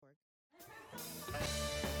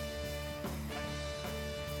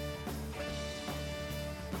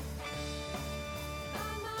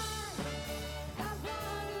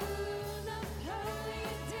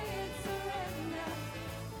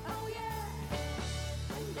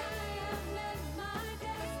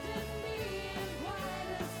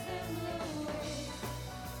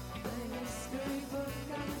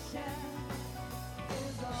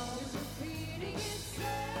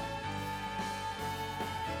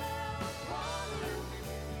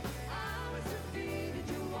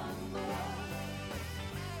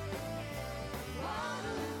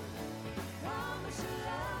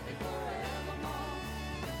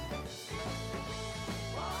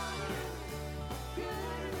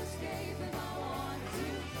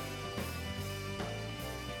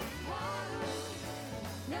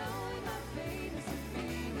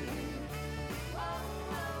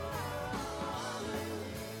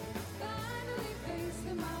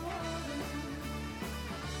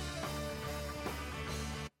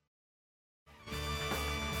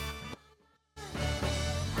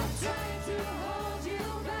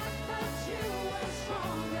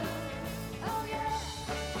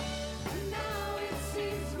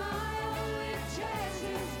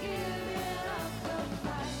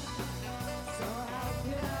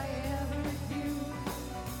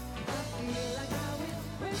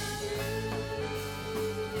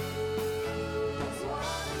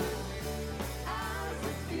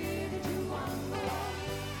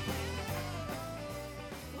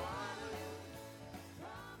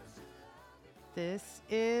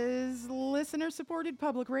is listener-supported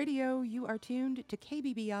public radio. You are tuned to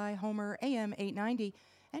KBBI Homer AM 890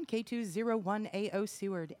 and K201AO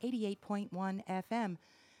Seward 88.1 FM.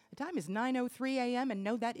 The time is 9:03 a.m. and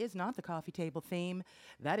no, that is not the coffee table theme.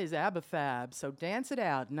 That is ABBA Fab. So dance it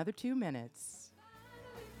out. Another 2 minutes.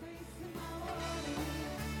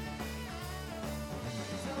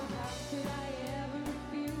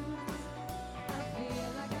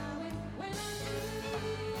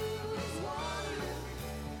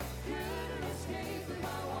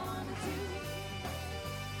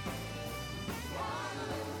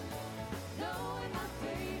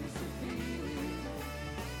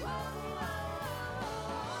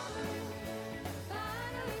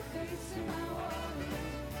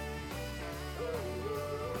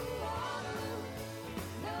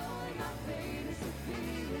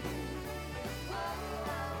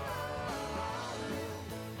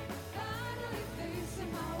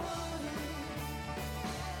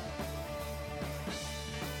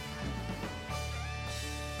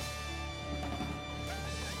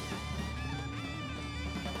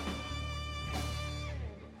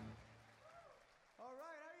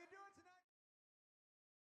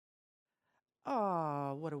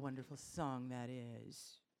 Oh, what a wonderful song that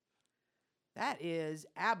is. That is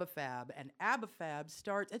ABBA Fab, and ABBA Fab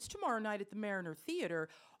starts, it's tomorrow night at the Mariner Theater,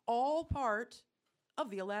 all part of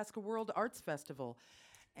the Alaska World Arts Festival.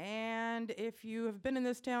 And if you have been in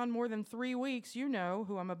this town more than 3 weeks, you know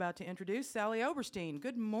who I'm about to introduce, Sally Oberstein.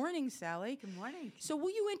 Good morning, Sally. Good morning. So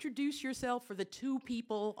will you introduce yourself for the 2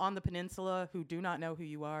 people on the peninsula who do not know who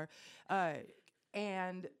you are,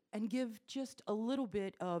 and give just a little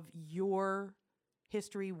bit of your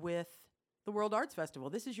history with the World Arts Festival.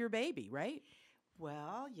 This is your baby, right?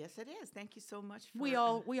 Well, yes, it is. Thank you so much. We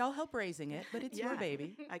all help raising it, but it's your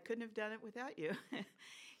baby. I couldn't have done it without you.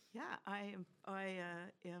 Yeah, I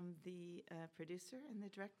am the producer and the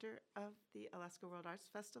director of the Alaska World Arts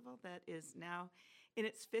Festival that is now in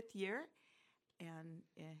its 5th year, and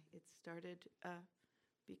it started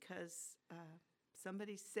because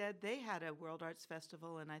somebody said they had a World Arts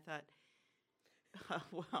Festival, and I thought,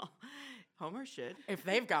 well, Homer should. If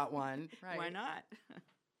they've got one. Right. Why not?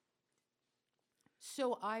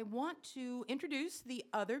 So I want to introduce the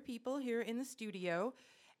other people here in the studio.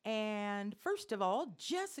 And first of all,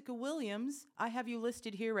 Jessica Williams, I have you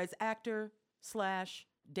listed here as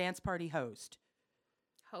actor/dance party host.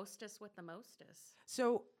 Hostess with the mostest.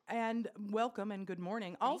 So, and welcome and good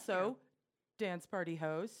morning. Thank Also, you. dance party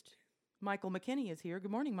host, Michael McKinney is here.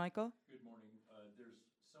 Good morning, Michael. Good morning. There's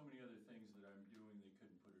so many other things that I'm doing, they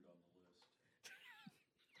couldn't put it on the list.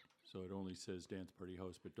 So it only says dance party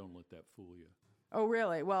host, but don't let that fool you. Oh,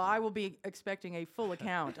 really? Well, I will be expecting a full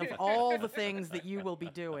account of all the things that you will be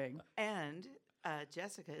doing. And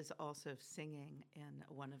Jessica is also singing in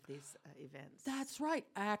one of these events. That's right.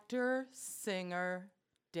 Actor, singer,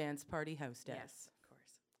 dance party hostess. Yes, of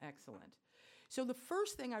course. Excellent. So the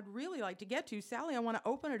first thing I'd really like to get to, Sally, I want to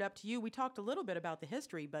open it up to you. We talked a little bit about the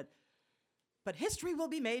history, but history will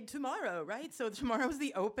be made tomorrow, right? So tomorrow's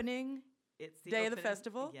the opening It's the day of the opening.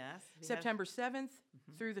 festival. Yes. September 7th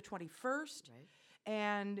through the 21st. Right.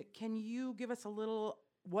 And can you give us a little,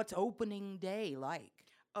 what's opening day like?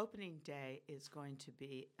 Opening day is going to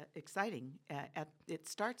be exciting. It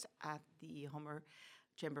starts at the Homer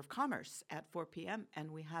Chamber of Commerce at 4 p.m.,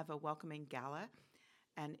 and we have a welcoming gala,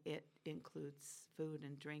 and it includes food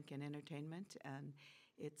and drink and entertainment, and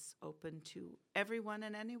it's open to everyone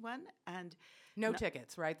and anyone. And No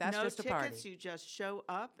tickets, right? That's no just a party. tickets. You just show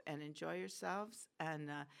up and enjoy yourselves,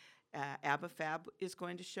 and ABBA Fab is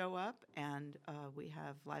going to show up, and we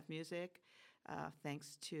have live music,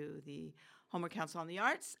 thanks to the Homer Council on the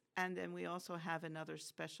Arts, and then we also have another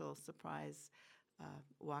special surprise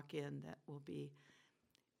walk-in that will be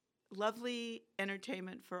lovely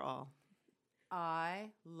entertainment for all.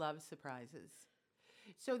 I love surprises.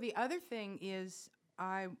 So the other thing is,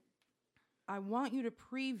 I want you to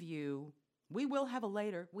preview. We will have a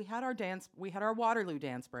later. We had our Waterloo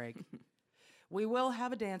dance break. We will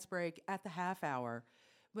have a dance break at the half hour,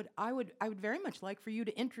 but I would very much like for you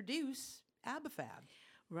to introduce ABBA Fab.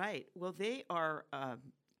 Right. Well, they are.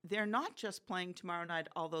 They're not just playing tomorrow night,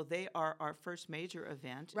 although they are our first major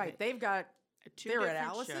event. Right. They've got. They're at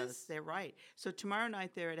Alice's? Shows. They're right. So tomorrow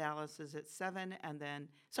night they're at Alice's at 7, and then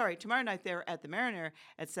tomorrow night they're at the Mariner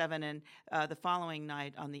at 7, and the following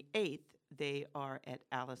night on the 8th they are at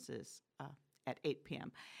Alice's at 8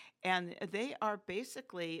 p.m. And they are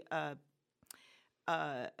basically a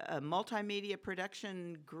multimedia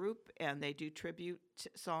production group, and they do tribute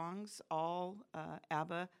songs, all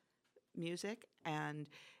ABBA music, and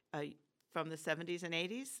from the 70s and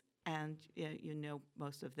 80s. and you know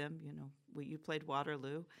most of them. You know, you played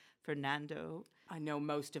Waterloo, Fernando. I know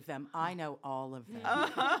most of them. I know all of them.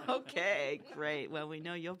 Okay, great. Well, we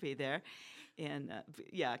know you'll be there, and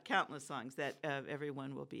countless songs that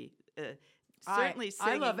everyone will be certainly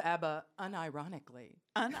singing. I love ABBA unironically.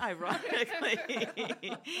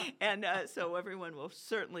 Unironically, and so everyone will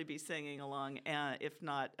certainly be singing along. If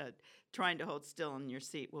not, trying to hold still in your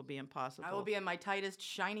seat will be impossible. I will be in my tightest,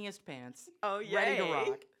 shiniest pants. Oh, ready to yay.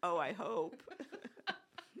 rock. Oh, I hope.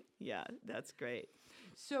 Yeah, that's great.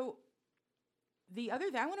 So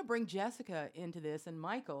I want to bring Jessica into this and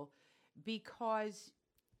Michael, because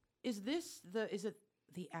is it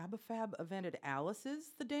the ABBA-Fab event at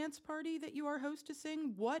Alice's, the dance party that you are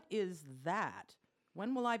hostessing? What is that?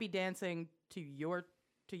 When will I be dancing to your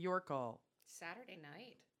call? Saturday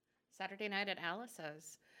night. Saturday night at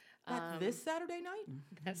Alice's. That's this Saturday night?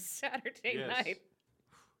 That's Saturday Yes. night.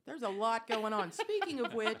 There's a lot going on. Speaking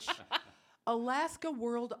of which,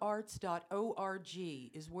 AlaskaWorldArts.org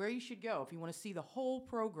is where you should go if you want to see the whole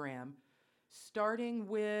program, starting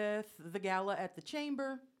with the gala at the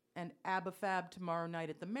Chamber and ABBA-Fab tomorrow night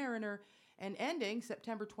at the Mariner, and ending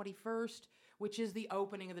September 21st, which is the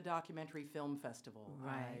opening of the Documentary Film Festival, I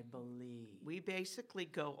Right. believe. We basically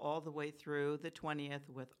go all the way through the 20th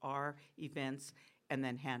with our events and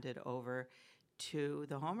then hand it over to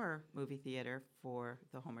the Homer Movie Theater for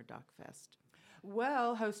the Homer Doc Fest.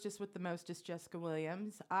 Well, hostess with the mostest, Jessica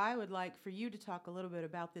Williams, I would like for you to talk a little bit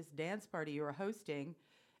about this dance party you're hosting,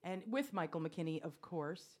 and with Michael McKinney, of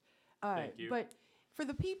course. Thank you. But for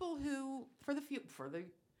the few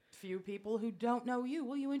people who don't know you,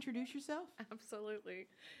 will you introduce yourself? Absolutely.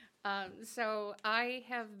 So I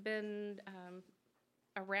have been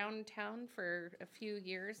around town for a few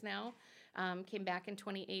years now. Came back in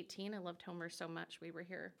 2018. I loved Homer so much. We were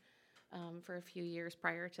here for a few years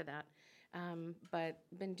prior to that. But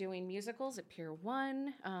been doing musicals at Pier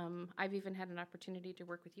 1. I've even had an opportunity to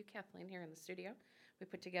work with you, Kathleen, here in the studio. We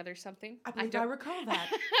put together something. I believe I don't- recall that.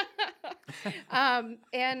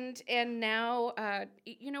 And now,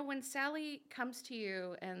 when Sally comes to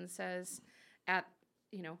you and says at,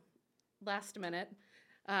 last minute,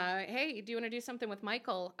 hey, do you want to do something with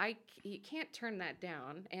Michael? You can't turn that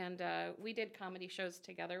down. And we did comedy shows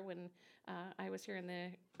together when I was here in the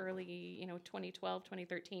early, 2012,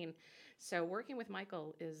 2013. So working with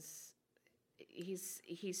Michael he It's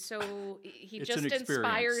just an experience.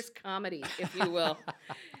 inspires comedy, if you will.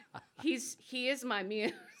 He is my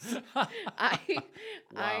muse. Wow.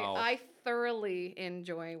 I thoroughly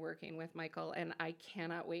enjoy working with Michael, and I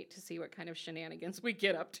cannot wait to see what kind of shenanigans we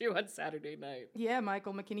get up to on Saturday night. Yeah,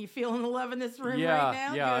 Michael McKinney, feeling the love in this room Yeah, right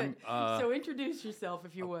now? yeah, Good. So introduce yourself,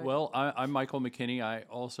 if you would. Well, I'm Michael McKinney. I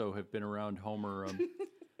also have been around Homer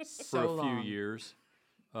for so a few long. years.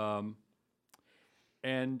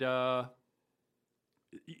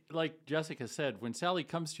 Like Jessica said, when Sally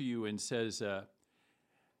comes to you and says,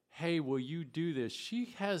 hey, will you do this?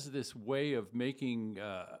 She has this way of making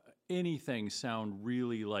anything sound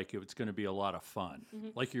really like it's going to be a lot of fun,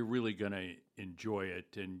 like you're really going to enjoy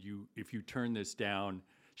it. And if you turn this down,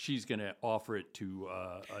 she's going to offer it to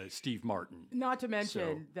Steve Martin. Not to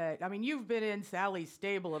mention that, you've been in Sally's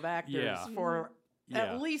stable of actors Yeah. for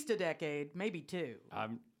Yeah. at least a decade, maybe two.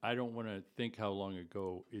 I don't want to think how long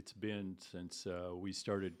ago it's been since we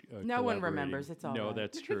started. No one collaborating. remembers. It's all no, right.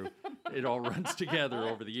 that's true. It all runs together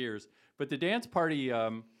over the years. But the dance party,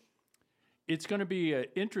 it's going to be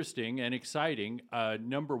interesting and exciting.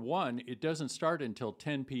 Number one, it doesn't start until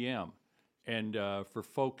 10 p.m. And for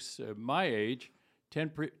folks my age, 10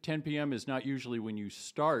 p.m. is not usually when you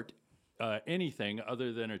start anything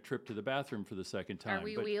other than a trip to the bathroom for the second time. Are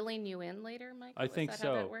we But wheeling you in later, Michael? I think Is that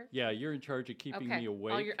how that so. works? Yeah, you're in charge of keeping me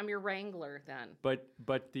awake. I'm your wrangler then. But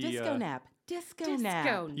the Disco nap. Disco Disco nap.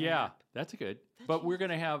 nap. yeah, that's good. But we're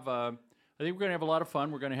going to have. I think we're going to have a lot of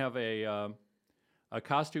fun. We're going to have a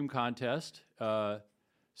costume contest,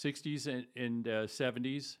 60s and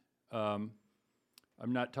 70s. I'm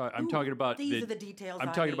not talking. I'm talking about These are the details I'm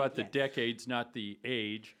I talking need, about the yes. decades, not the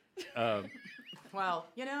age. Well,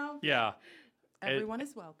 Yeah. everyone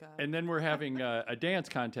is welcome. And then we're having a dance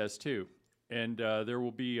contest too, and there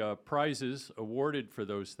will be prizes awarded for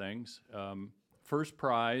those things. First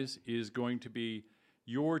prize is going to be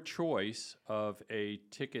your choice of a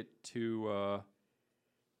ticket to.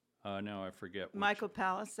 Now I forget. Which. Michael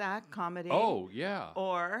Palisak comedy. Oh yeah.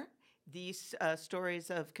 Or these Stories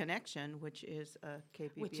of Connection, which is a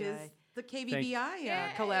KPBI. Which is the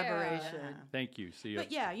KVBI collaboration. Thank you. See you.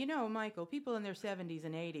 But yeah, Michael, people in their 70s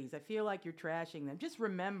and 80s, I feel like you're trashing them. Just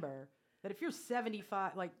remember that if you're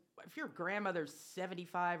 75, like if your grandmother's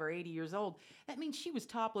 75 or 80 years old, that means she was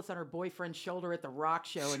topless on her boyfriend's shoulder at the rock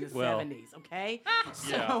show in the Well, 70s, okay?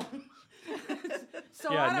 yeah.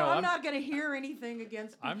 So Yeah, no, I'm I'm- not going to hear anything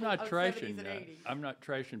against people I'm not of trashing 70s and 80s. I'm not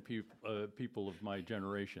trashing people of my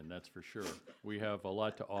generation. That's for sure. We have a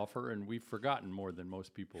lot to offer, and we've forgotten more than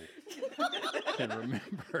most people can remember.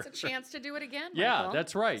 It's a chance to do it again. Yeah, Michael.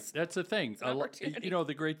 that's right. That's the thing. an opportunity. You know,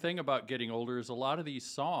 the great thing about getting older is a lot of these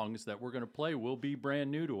songs that we're going to play will be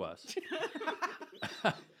brand new to us.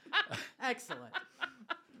 Excellent.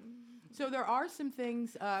 So there are some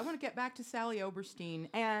things. I want to get back to Sally Oberstein,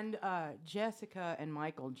 and Jessica and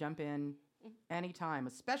Michael jump in anytime,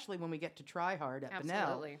 especially when we get to Try Hard at Bunnell,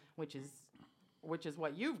 Absolutely. which is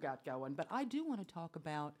what you've got going. But I do want to talk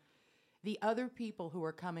about the other people who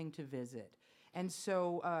are coming to visit. And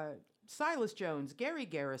so Silas Jones, Gary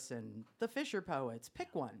Garrison, the Fisher Poets,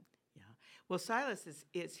 pick one. Yeah. Well, Silas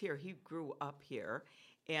is here. He grew up here,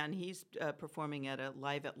 and he's performing at a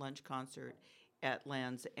Live at Lunch concert at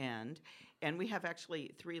Land's End. And we have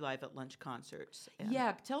actually 3 Live at Lunch concerts. And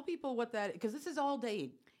Yeah, tell people what that, because this is all day.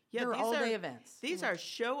 Yeah, They're these all day are- events. These are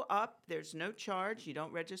show up. There's no charge. You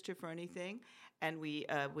don't register for anything, and we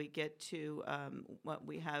get to what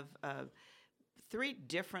we have 3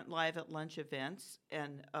 different Live at Lunch events,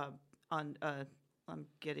 and I'm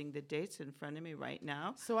getting the dates in front of me right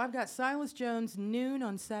now. So I've got Silas Jones noon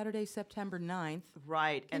on Saturday, September 9th.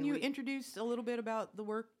 Right, Can you introduce a little bit about the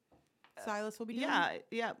work Silas will be doing?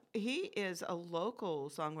 Yeah. He is a local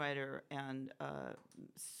songwriter and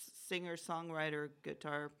singer, songwriter,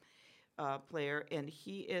 guitar player, and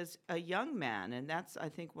he is a young man. And that's, I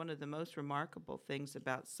think, one of the most remarkable things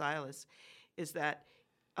about Silas is that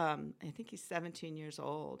I think he's 17 years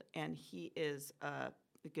old, and he is a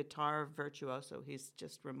guitar virtuoso. He's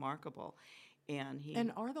just remarkable. And he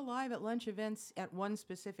And are the Live at Lunch events at one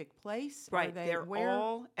specific place? Are Right, they they're where?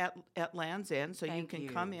 all at Land's End, so you Thank can you.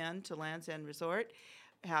 come in to Land's End Resort,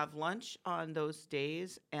 have lunch on those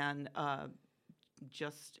days, and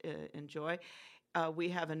just enjoy. We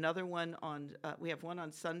have another one on. We have one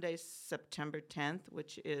on Sunday, September 10th,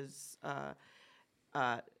 which is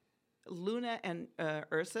Luna and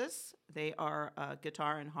Ursus. They are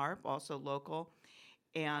guitar and harp, also local.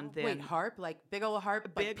 And then Wait, harp? Like big old harp,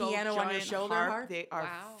 like big old piano on your giant shoulder harp? They are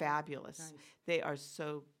Wow. fabulous. Nice. They are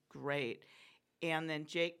so great. And then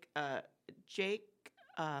Jake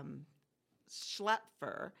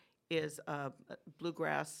Schlatfer is a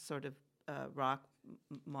bluegrass sort of rock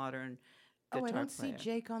modern guitar Oh, I don't player. see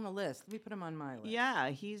Jake on the list. Let me put him on my list. Yeah,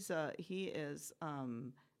 he is.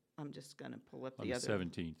 I'm just gonna pull up On the the other.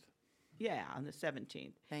 17th. Yeah, on the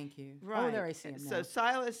 17th. Thank you. Right. Oh, there I see him So now.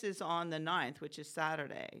 Silas is on the 9th, which is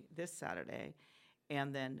Saturday, this Saturday,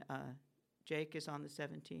 and then Jake is on the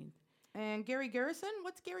 17th. And Gary Garrison?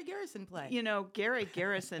 What's Gary Garrison play? You know, Gary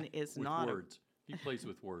Garrison is With not words. He plays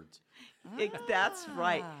with words. That's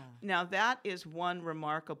right. Ah. Now that is one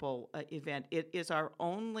remarkable event. It is our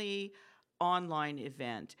only online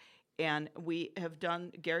event, and we have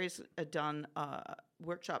done. Gary's done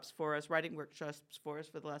workshops for us, writing workshops for us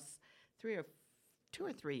for the last 2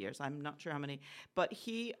 or 3 years. I'm not sure how many, but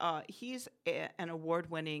he's an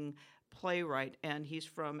award-winning playwright, and he's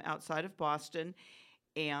from outside of Boston,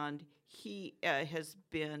 and he has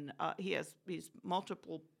been he's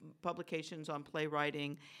multiple publications on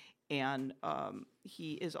playwriting, and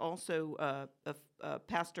he is also a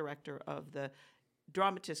past director of the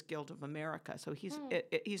Dramatists Guild of America. So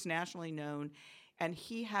he's nationally known, and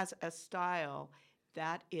he has a style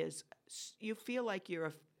that is you feel like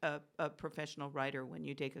you're a professional writer when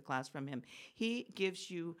you take a class from him. He gives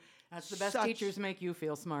you That's the best such- teachers make you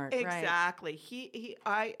feel smart. Right. Exactly.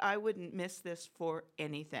 I wouldn't miss this for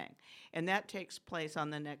anything. And that takes place on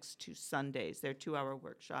the next 2 Sundays. They're 2-hour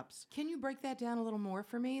workshops. Can you break that down a little more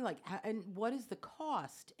for me? Like, and what is the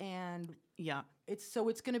cost? And Yeah. it's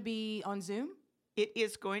going to be on Zoom? It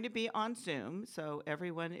is going to be on Zoom, so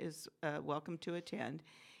everyone is welcome to attend.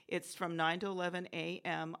 It's from 9 to 11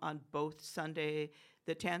 a.m. on both Sunday,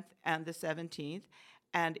 the 10th and the 17th,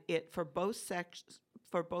 and for both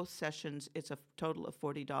sessions, it's a total of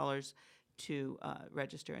 $40 to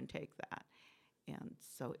register and take that. And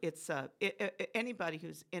so it's anybody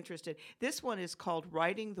who's interested. This one is called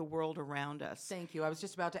 "Writing the World Around Us." Thank you. I was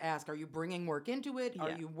just about to ask, are you bringing work into it? Are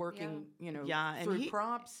Yeah. you working, Yeah, and through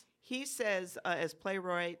prompts? He says, as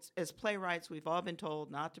playwrights, we've all been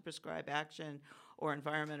told not to prescribe action or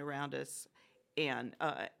environment around us, and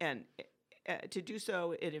to do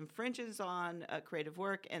so, it infringes on creative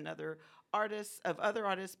work and other artists,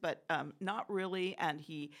 but not really. And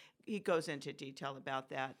he he goes into detail about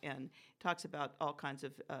that and talks about all kinds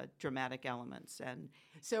of dramatic elements. And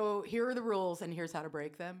So here are the rules, and here's how to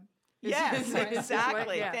break them. yes, is what-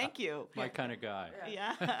 exactly. yeah. Thank you. My kind of guy.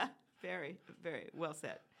 Yeah, very, very well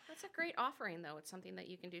said. That's a great offering, though. It's something that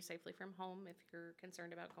you can do safely from home if you're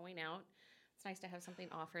concerned about going out. It's nice to have something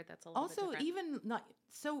offered that's a little bit Also, different. even not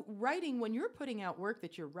so writing when you're putting out work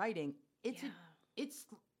that you're writing, it's Yeah. it's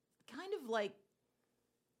kind of like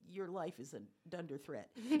your life is under threat.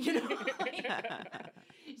 You know.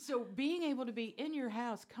 So being able to be in your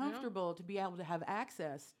house, comfortable, to be able to have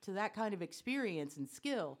access to that kind of experience and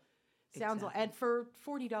skill, sounds like, and for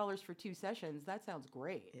 $40 for 2 sessions, that sounds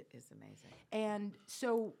great. It is amazing. And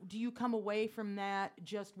so, do you come away from that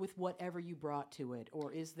just with whatever you brought to it,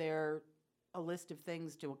 or is there a list of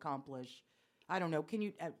things to accomplish? I don't know. Can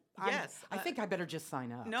you? Yes, I think I better just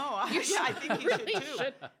sign up. No, yeah, I think you should really too.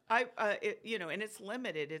 should. And it's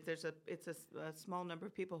limited. It's a small number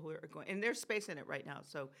of people who are going, and there's space in it right now,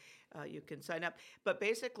 so you can sign up. But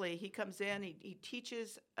basically, he comes in, he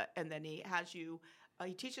teaches, and then he has you.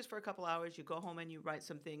 He teaches for a couple hours. You go home and you write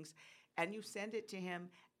some things, and you send it to him.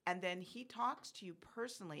 And then he talks to you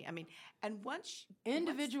personally. I mean, and once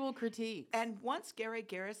Individual critiques. once Gary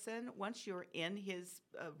Garrison, once you're in his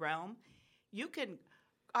realm,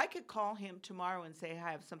 I could call him tomorrow and say,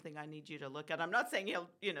 I have something I need you to look at. I'm not saying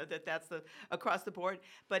that's the across the board,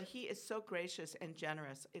 but he is so gracious and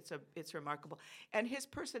generous. It's remarkable. And his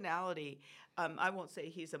personality, I won't say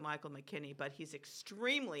he's a Michael McKinney, but he's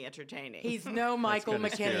extremely entertaining. He's no Michael kinda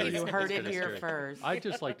McKinney. scary. You That's heard it kinda here scary. first. I'd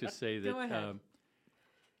just like to say Go ahead.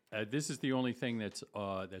 that this is the only thing that's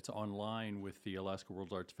online with the Alaska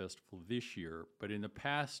World Arts Festival this year. But in the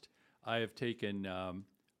past, I have taken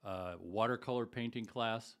watercolor painting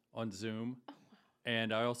class on Zoom,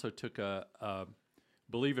 and I also took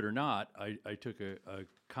believe it or not, I took a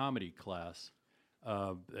comedy class.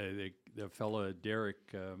 The fellow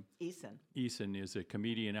Derek Eason is a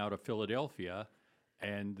comedian out of Philadelphia,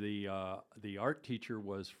 and the art teacher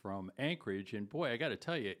was from Anchorage. And boy, I got to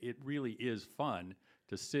tell you, it really is fun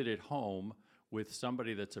to sit at home with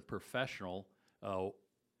somebody that's a professional,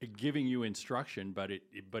 giving you instruction, but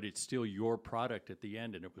it's still your product at the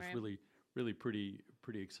end. And it was Right. really pretty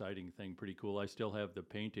exciting thing, pretty cool. I still have the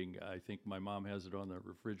painting. I think my mom has it on the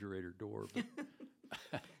refrigerator door.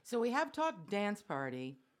 But So we have talked dance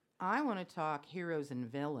party. I want to talk heroes and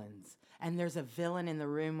villains. And there's a villain in the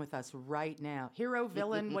room with us right now. Hero,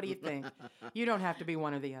 villain, what do you think? You don't have to be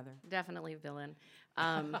one or the other. Definitely villain.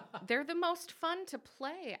 They're the most fun to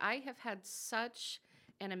play. I have had such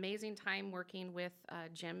an amazing time working with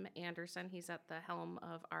Jim Anderson. He's at the helm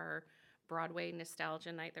of our Broadway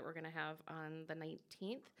Nostalgia Night that we're going to have on the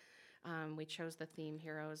 19th. We chose the theme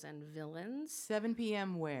Heroes and Villains. 7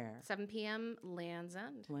 p.m. where? 7 p.m. Land's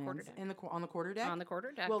End. Quarter deck. On the quarter deck? On the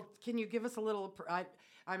quarter deck. Well, can you give us a little?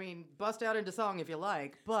 I mean, bust out into song if you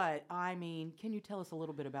like, but I mean, can you tell us a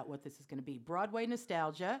little bit about what this is going to be? Broadway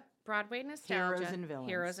Nostalgia. Broadway Nostalgia. Heroes and Villains.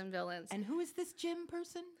 Heroes and Villains. And who is this Jim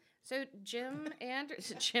person? So Jim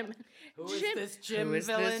Anderson, Jim. Who is this Jim Who is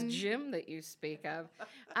villain? this Jim that you speak of?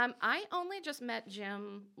 I only just met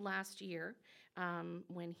Jim last year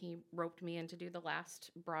when he roped me in to do the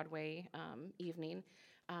last Broadway evening.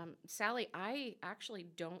 Sally, I actually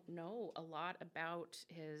don't know a lot about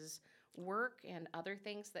his work and other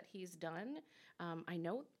things that he's done. I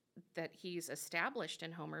know that he's established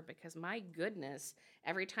in Homer because, my goodness,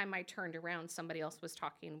 every time I turned around, somebody else was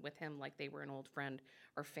talking with him like they were an old friend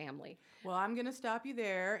or family. Well, I'm going to stop you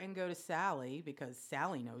there and go to Sally because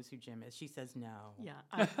Sally knows who Jim is. She says no.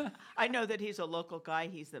 Yeah, I know that he's a local guy.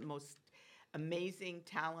 He's the most amazing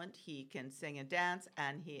talent. He can sing and dance,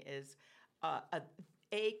 and he is a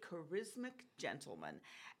charismatic gentleman.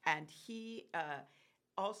 And he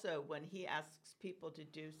also, when he asks people to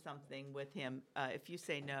do something with him, if you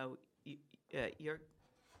say no, you're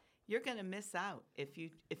going to miss out if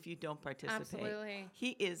you don't participate. Absolutely. He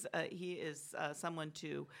is someone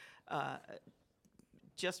to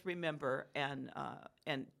just remember, and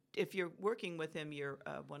if you're working with him, you're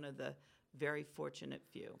one of the very fortunate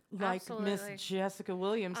few. Like Miss Absolutely. Jessica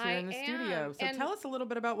Williams here I in the studio. am, So and- tell us a little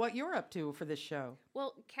bit about what you're up to for this show.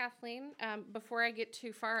 Well, Kathleen, before I get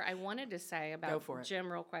too far, I wanted to say Go about for it. Jim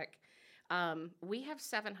real quick. We have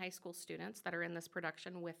 7 high school students that are in this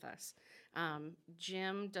production with us.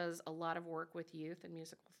 Jim does a lot of work with youth and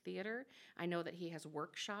musical theater. I know that he has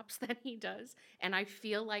workshops that he does, and I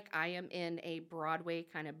feel like I am in a Broadway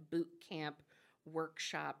kind of boot camp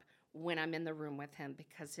workshop when I'm in the room with him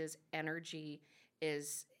because his energy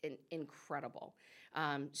is incredible.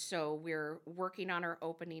 So we're working on our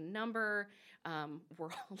opening number. We're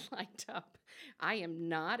all lined up. I am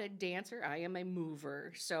not a dancer. I am a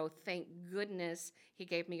mover. So thank goodness he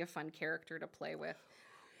gave me a fun character to play with.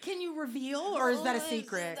 Can you reveal, or is that a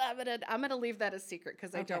secret? I'm gonna leave that a secret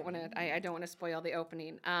because I don't want to. I don't want to spoil the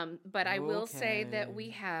opening. But I will say that we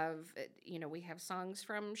have, we have songs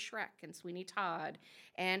from Shrek and Sweeney Todd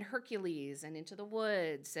and Hercules and Into the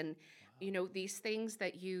Woods and these things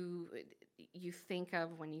that you think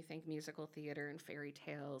of when you think musical theater and fairy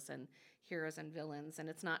tales and heroes and villains. And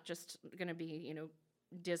it's not just gonna be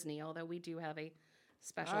Disney, although we do have a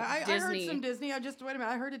special I Disney. heard some Disney. Wait a minute.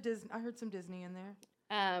 I heard some Disney in there.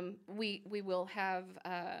 We will have,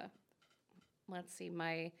 let's see,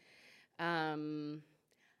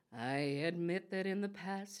 I admit that in the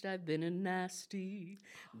past I've been a nasty.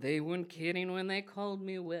 They weren't kidding when they called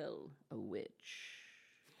me, well, a witch.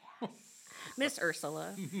 Miss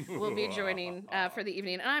Ursula will be joining for the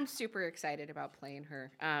evening, and I'm super excited about playing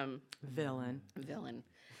her. Villain.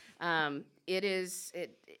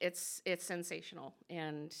 It's sensational,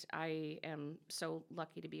 and I am so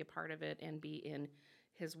lucky to be a part of it and be in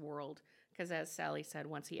his world. Because as Sally said,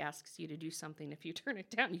 once he asks you to do something, if you turn it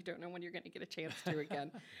down, you don't know when you're going to get a chance to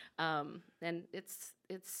again. And it's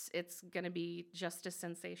going to be just as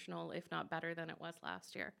sensational, if not better, than it was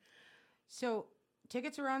last year. So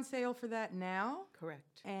tickets are on sale for that now.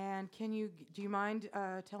 Correct. And do you mind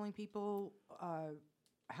telling people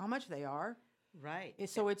how much they are? Right.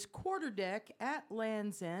 So it's Quarter Deck at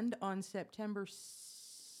Land's End on September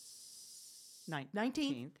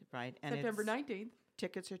 19th. Right. And September 19th.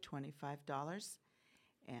 Tickets are $25,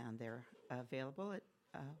 and they're available at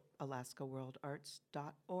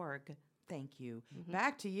alaskaworldarts.org. Thank you.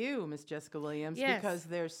 Back to you, Miss Jessica Williams, Yes. because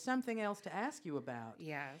there's something else to ask you about.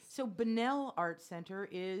 Yes. So Bunnell Arts Center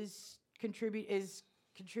is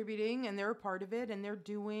contributing, and they're a part of it, and they're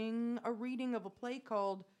doing a reading of a play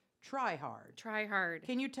called Try Hard. Try Hard.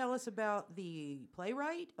 Can you tell us about the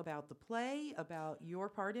playwright, about the play, about your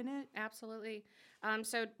part in it? Absolutely.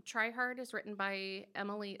 So Try Hard is written by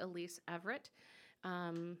Emily Elise Everett.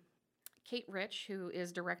 Kate Rich, who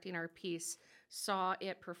is directing our piece, saw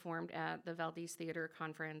it performed at the Valdez Theater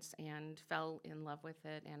Conference and fell in love with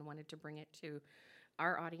it and wanted to bring it to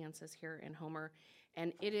our audiences here in Homer.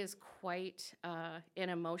 And it is quite an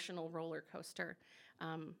emotional roller coaster.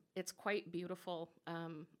 It's quite beautiful.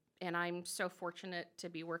 And I'm so fortunate to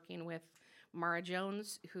be working with Mara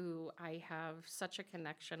Jones, who I have such a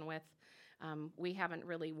connection with. We haven't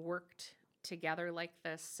really worked together like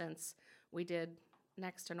this since we did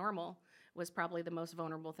Next to Normal. Was probably the most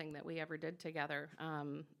vulnerable thing that we ever did together.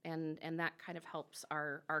 And that kind of helps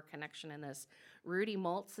our connection in this. Rudy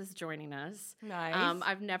Maltz is joining us. Nice.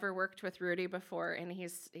 I've never worked with Rudy before, and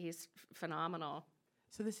he's phenomenal.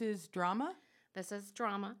 So this is drama? This is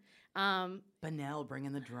drama. Bunnell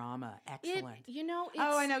bringing the drama. Excellent. It's,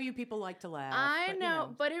 I know you people like to laugh. I but,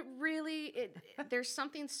 know, but it really, there's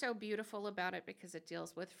something so beautiful about it because it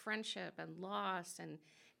deals with friendship and loss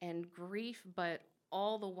and grief, but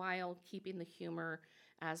all the while keeping the humor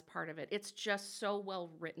as part of it. It's just so well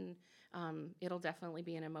written. It'll definitely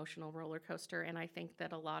be an emotional roller coaster, and I think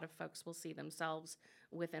that a lot of folks will see themselves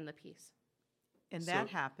within the piece. And So- that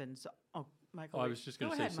happens. Oh, Michael. I was just going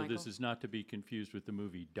Go to say, ahead, so this Michael. is not to be confused with the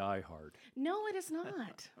movie Die Hard. No, it is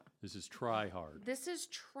not. This is Try Hard. This is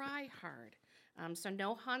Try Hard. So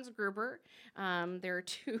no Hans Gruber. There are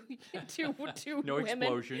two No women.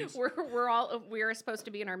 explosions. We're supposed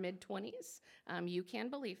to be in our mid-20s. You can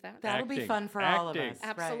believe that. That'll be Acting. fun for all of Acting. us.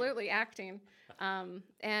 right. Absolutely, acting.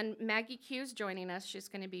 And Maggie Q's joining us. She's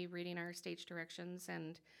going to be reading our stage directions,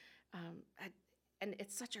 and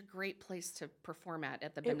it's such a great place to perform at the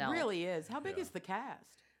It Bunnell. really is. How big Yeah. is the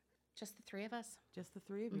cast? Just the three of us. Just the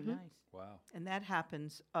three of you. Nice. Wow. And that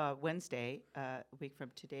happens Wednesday, a week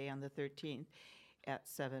from today on the 13th at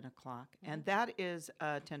 7 o'clock. And that is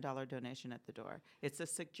a $10 donation at the door. It's a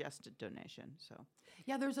suggested donation, so.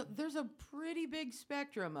 Yeah, there's a pretty big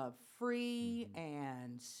spectrum of free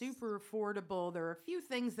and super affordable. There are a few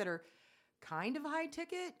things that are kind of high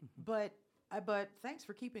ticket, but thanks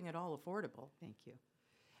for keeping it all affordable. Thank you.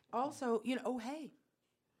 Also, hey,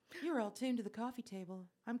 you're all tuned to the coffee table.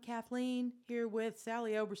 I'm Kathleen here with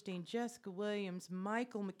Sally Oberstein, Jessica Williams,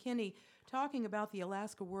 Michael McKinney, talking about the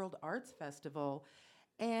Alaska World Arts Festival.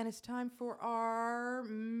 And it's time for our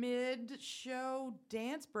mid-show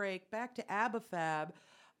dance break. Back to ABBA-Fab.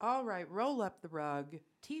 All right, roll up the rug,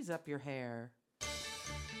 tease up your hair.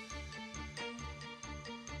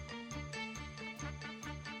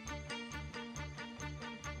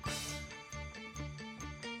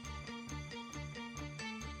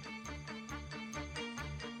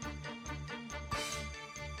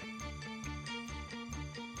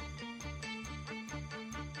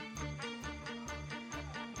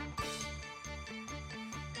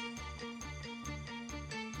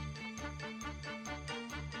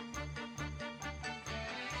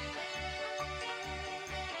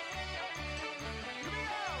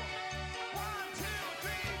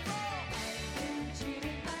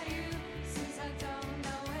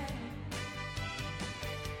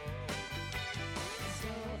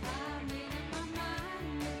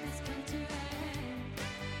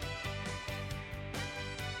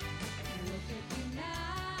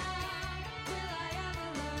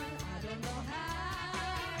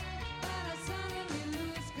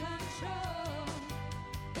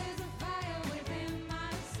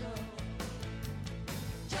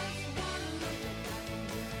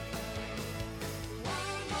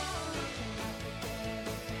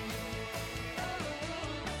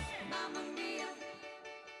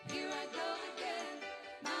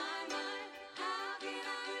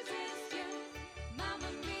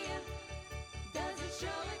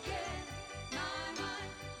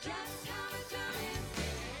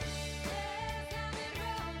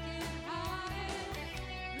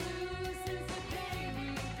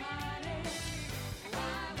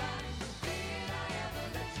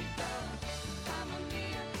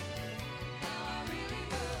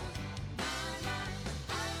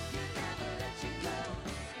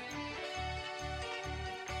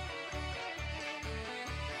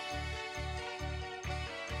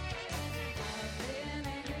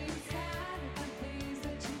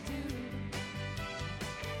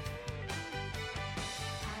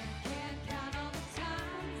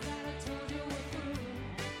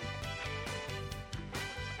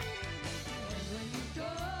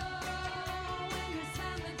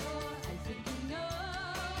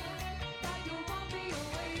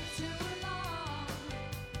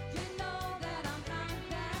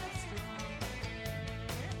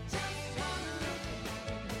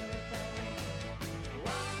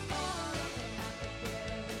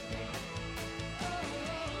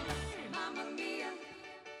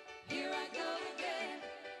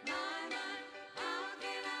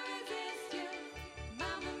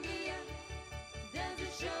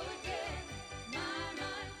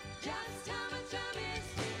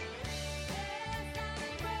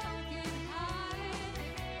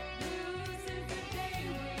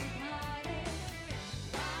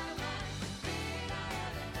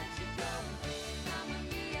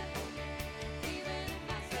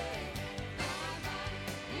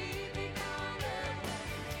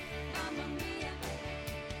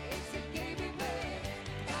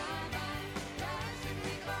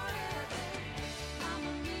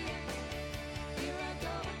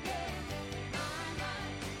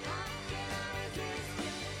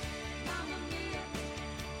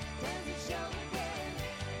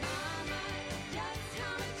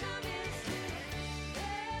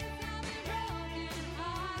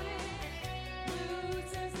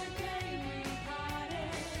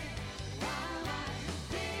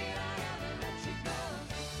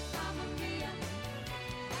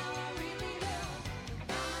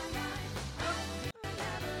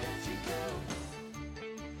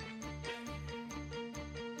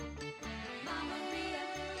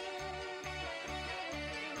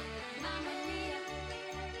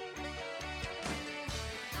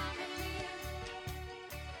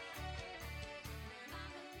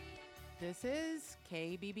 This is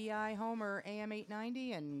KBBI Homer, AM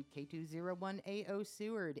 890 and K201AO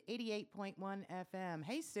Seward, 88.1 FM.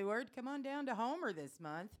 Hey, Seward, come on down to Homer this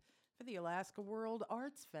month for the Alaska World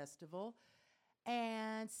Arts Festival.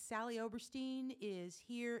 And Sally Oberstein is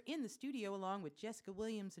here in the studio along with Jessica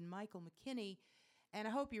Williams and Michael McKinney. And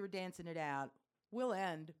I hope you were dancing it out. We'll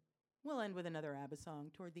end with another ABBA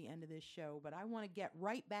song toward the end of this show, but I want to get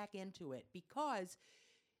right back into it because,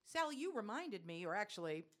 Sally, you reminded me, or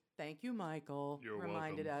actually, thank you, Michael, You're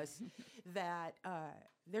reminded welcome. us that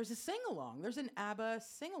there's a sing-along. There's an ABBA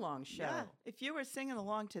sing-along show. Yeah. If you were singing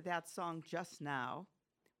along to that song just now,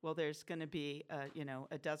 well, there's going to be,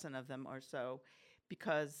 a dozen of them or so,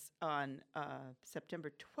 because on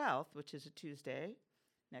September 12th, which is a Tuesday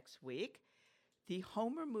next week, the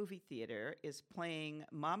Homer Movie Theater is playing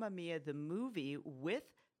Mamma Mia the movie with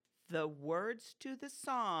the words to the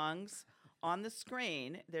songs on the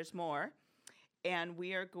screen. There's more. And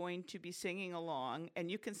we are going to be singing along. And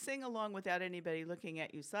you can sing along without anybody looking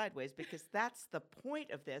at you sideways because that's the point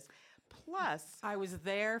of this. Plus, I was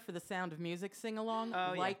there for the Sound of Music sing-along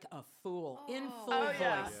Oh, yeah. like a fool, in full oh voice.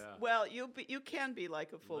 yeah. Yeah. Well, you can be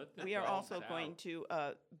like a fool. Let the We are dogs also going out. to.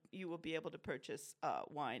 You will be able to purchase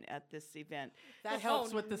wine at this event. That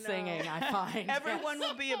helps Oh, with the no. singing, I find. Everyone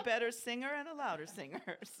will be a better singer and a louder singer.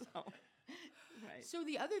 So, right. So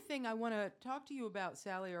the other thing I want to talk to you about,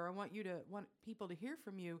 Sally, or I want people to hear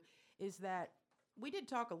from you, is that we did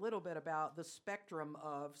talk a little bit about the spectrum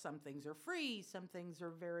of some things are free, some things are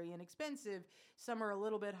very inexpensive, some are a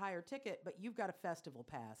little bit higher ticket, but you've got a festival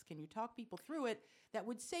pass. Can you talk people through it that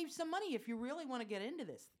would save some money if you really want to get into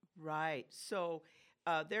this? Right. So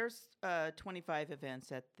there's 25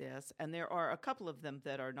 events at this, and there are a couple of them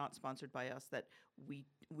that are not sponsored by us that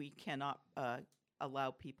we cannot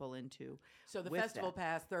allow people into. So the with festival that.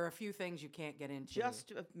 pass, there are a few things you can't get into.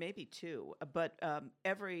 Just maybe two, but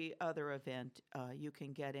every other event you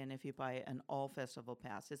can get in if you buy an all festival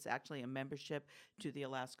pass. It's actually a membership to the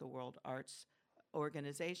Alaska World Arts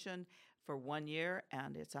Organization for 1 year,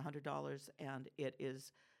 and it's $100, and it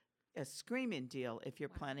is a screaming deal if you're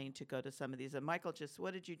planning to go to some of these. And Michael,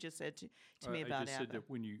 what did you just say to me about I just said ABBA? that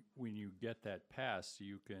when you get that pass,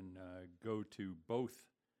 you can go to both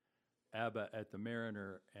ABBA at the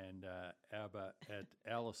Mariner and ABBA at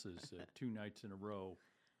Alice's 2 nights in a row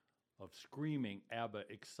of screaming ABBA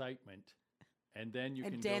excitement, and then you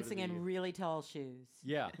can and go to dancing the, in really tall shoes.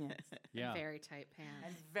 yeah, Yes. yeah. Very tight pants.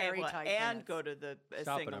 And very well, tight and pants. go to the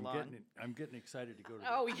Stop sing it! along. I'm getting excited to go to.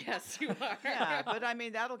 Oh, yes, you are. Yeah, but I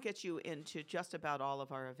mean that'll get you into just about all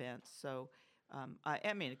of our events. So,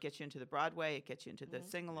 I mean, it gets you into the Broadway, it gets you into the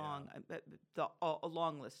sing along, a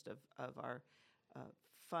long list of our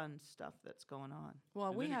fun stuff that's going on. Well,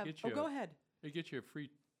 And we then it have. gets Oh, you go a- ahead. It gets you a free.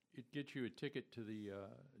 It gets you a ticket to the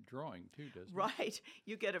drawing too, doesn't it? Right,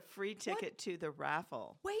 you get a free ticket to the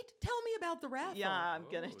raffle. Wait, tell me about the raffle. Yeah, I'm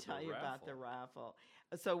going Oh, to the tell you about the raffle.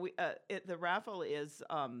 raffle. So the raffle is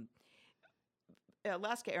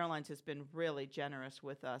Alaska Airlines has been really generous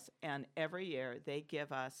with us, and every year they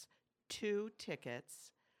give us 2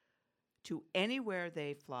 tickets to anywhere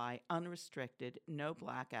they fly, unrestricted, no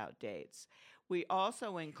blackout dates. We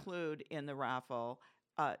also include in the raffle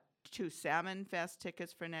 2 Salmon Fest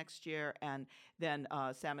tickets for next year, and then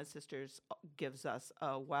Salmon Sisters gives us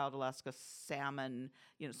a Wild Alaska salmon,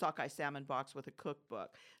 sockeye salmon box with a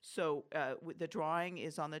cookbook. So the drawing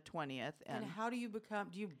is on the 20th, And how do you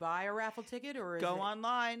do you buy a raffle ticket or is go it,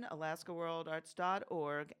 online,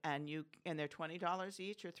 alaskaworldarts.org, and they're $20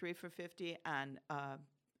 each or 3 for $50, and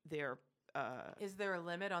they're is there a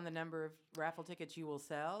limit on the number of raffle tickets you will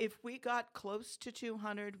sell? if we got close to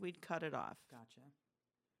 200, we'd cut it off. Gotcha.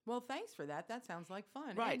 Well, thanks for that. That sounds like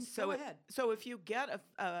fun. Right. And So go ahead. so if you get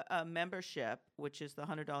a membership, which is the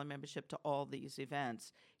 $100 membership to all these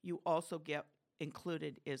events, you also get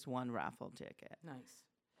included is 1 raffle ticket. Nice.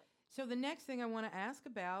 So the next thing I want to ask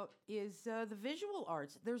about is the visual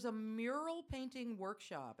arts. There's a mural painting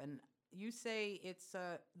workshop, and you say it's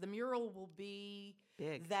the mural will be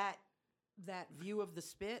Big. that view of the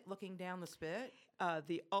spit, looking down the spit.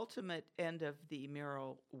 The ultimate end of the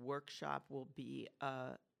mural workshop will be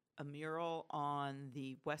a mural on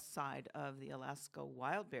the west side of the Alaska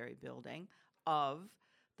Wildberry building of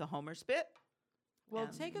the Homer Spit. Well,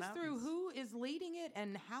 and take us through mountains. who is leading it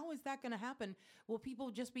and how is that going to happen? Will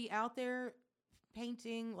people just be out there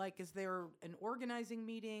painting? Like, is there an organizing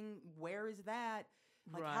meeting? Where is that?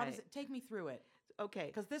 Like, how does Right. it take me through it? Okay.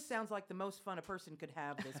 Because this sounds like the most fun a person could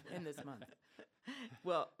have this month.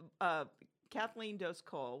 Well, Kathleen Dos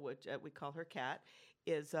Cole, which we call her Kat,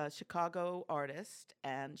 is a Chicago artist,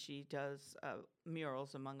 and she does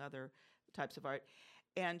murals among other types of art.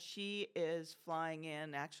 and she is flying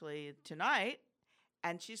in actually tonight,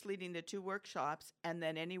 and she's leading the 2 workshops. And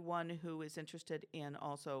then anyone who is interested in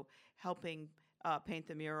also helping paint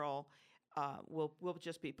the mural will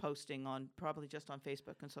just be posting on probably just on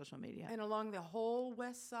Facebook and social media. And along the whole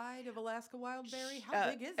west side of Alaska Wildberry, how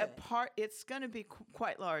big is a it? It's going to be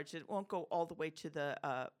quite large. It won't go all the way to the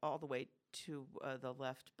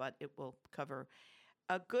left, but it will cover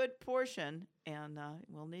a good portion, and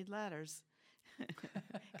we'll need ladders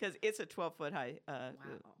because it's a 12-foot high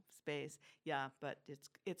space. Yeah, but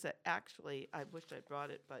it's actually, I wish I brought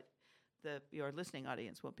it, but your listening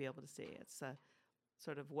audience won't be able to see. It's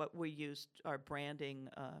sort of what we used, our branding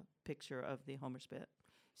picture of the Homer Spit.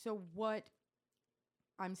 So what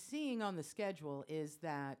I'm seeing on the schedule is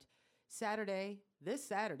that this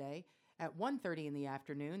Saturday at 1:30 in the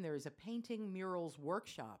afternoon, there is a painting murals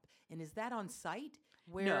workshop. And is that on site?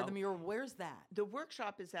 No. Where's that? The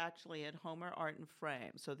workshop is actually at Homer Art and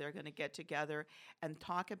Frame. So they're going to get together and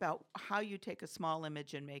talk about how you take a small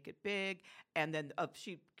image and make it big. And then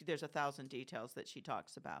there's 1,000 details that she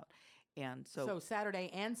talks about. And So Saturday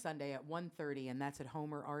and Sunday at 1:30, and that's at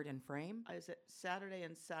Homer Art and Frame? is it Saturday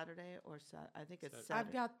and Saturday or I think it's Saturday.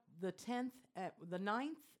 I've got the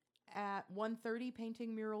 9th at 1:30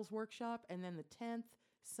 painting murals workshop, and then the 10th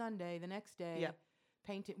Sunday, the next day, Yep.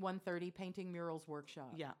 1:30 painting murals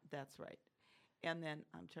workshop. Yeah, that's right. And then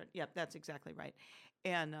that's exactly right.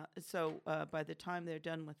 And so by the time they're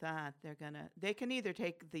done with that, they can either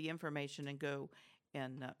take the information and go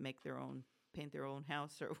and paint their own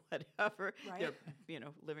house or whatever, Right. their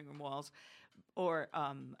living room walls, or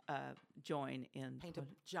join in. Paint a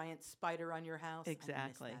giant spider on your house. I miss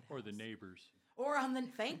Exactly. that Or the house. neighbors. Or on the,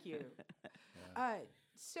 thank you.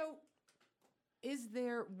 So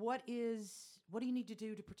what do you need to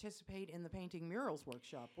do to participate in the painting murals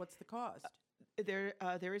workshop? What's the cost?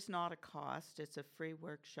 There is not a cost. It's a free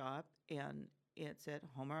workshop, and it's at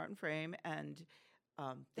Homer Art and Frame, and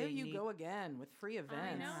There they you need- go again with free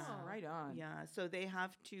events. know. Right on. Yeah, so they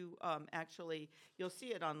have to actually, you'll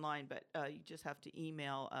see it online, but you just have to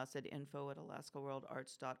email us at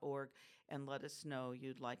info@alaskaworldarts.org and let us know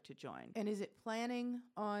you'd like to join. And is it planning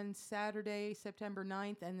on Saturday, September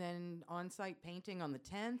 9th, and then on-site painting on the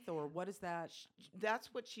 10th, or what is that?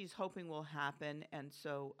 That's what she's hoping will happen, and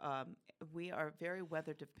so we are very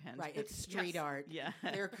weather dependent. Right, it's street art. Yeah.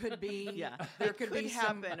 There could be, Yeah, there it could could be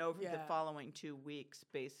some- happen over the yeah. following 2 weeks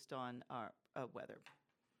based on our weather.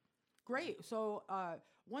 Great. So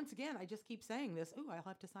once again, I just keep saying this. Ooh, I'll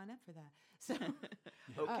have to sign up for that. So,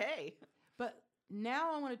 Okay. but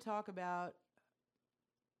now I want to talk about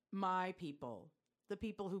my people, the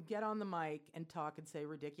people who get on the mic and talk and say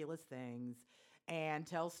ridiculous things and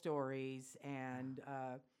tell stories. And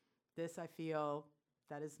this, I feel,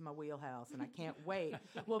 that is my wheelhouse, and I can't wait.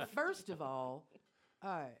 Well, first of all,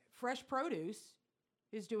 Fresh Produce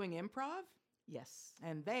is doing improv. Yes.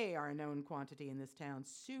 And they are a known quantity in this town.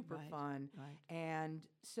 Super Right, fun. right. And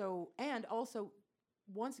also,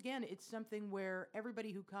 once again, it's something where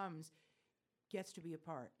everybody who comes gets to be a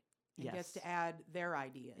part and gets Yes. to add their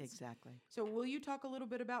ideas. Exactly. So will you talk a little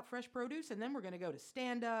bit about Fresh Produce? And then we're going to go to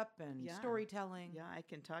stand-up and Yeah. storytelling. Yeah, I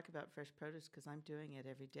can talk about fresh produce because I'm doing it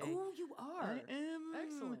every day. Oh, you are. I am.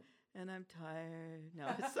 Excellent. And I'm tired. No,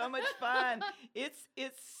 it's so much fun. It's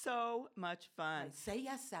so much fun. Right, say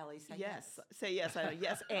yes, Sally. Say Yes. Say yes. I know.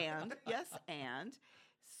 Yes, and. Yes, and.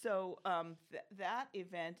 So that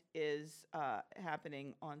event is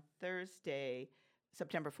happening on Thursday,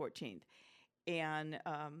 September 14th. And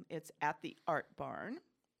it's at the Art Barn,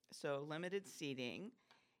 so limited seating.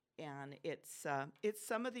 And it's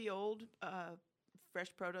some of the old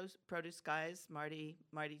Fresh Produce guys, Marty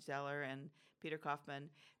Zeller and Peter Kaufman.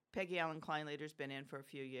 Peggy Allen Kleinleder's been in for a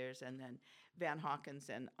few years, and then Van Hawkins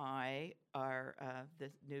and I are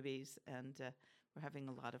the newbies, and we're having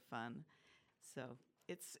a lot of fun. So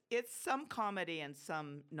it's some comedy and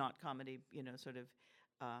some not comedy, sort of,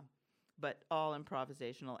 but all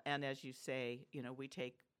improvisational. And as you say, we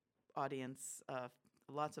take audience,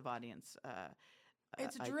 lots of audience.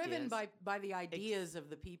 It's driven ideas. by the ideas of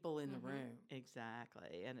the people in the room,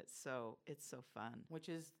 Exactly, and it's so fun. which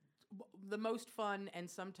is the most fun and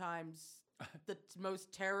sometimes the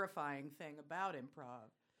most terrifying thing about improv.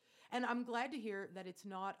 And I'm glad to hear that it's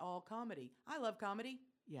not all comedy. I love comedy,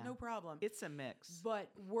 Yeah, no problem. it's a mix. But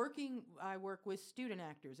I work with student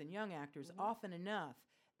actors and young actors often enough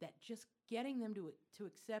that just getting them to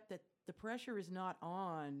accept that the pressure is not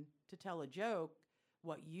on to tell a joke.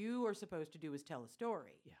 What you are supposed to do is tell a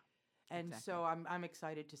story. Yeah, And exactly. so I'm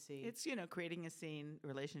excited to see. It's creating a scene,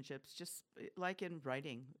 relationships, just like in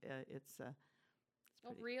writing. It's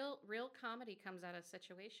Well, real comedy comes out of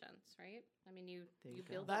situations, right? I mean, you There you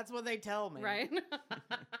go. build That's what they tell me. right.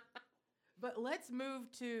 But let's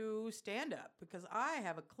move to stand up because I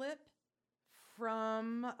have a clip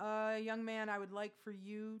from a young man I would like for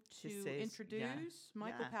you To to say s- introduce, yeah,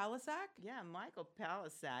 Michael yeah. Palisak. Yeah, Michael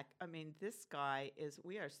Palisak. I mean, this guy is.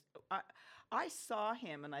 I saw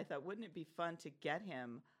him and I thought, wouldn't it be fun to get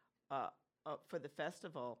him for the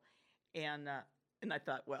festival? And I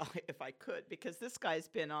thought, well, if I could, because this guy's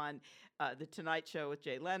been on the Tonight Show with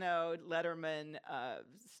Jay Leno, Letterman,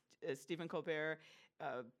 Stephen Colbert,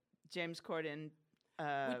 James Corden.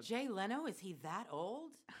 With Jay Leno, is he that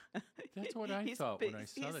old? That's what I he's thought been- when I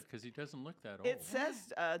saw he's- that, because he doesn't look that old. It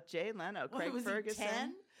says Jay Leno, What, Craig was he Ferguson.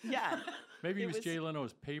 10? Yeah. Maybe he it was was- Jay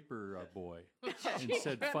Leno's paper boy and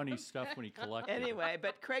said funny stuff when he collected. it. Anyway,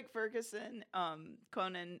 but Craig Ferguson,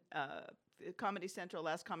 Conan, Comedy Central,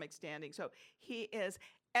 Last Comic Standing. So he is.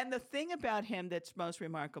 And the thing about him that's most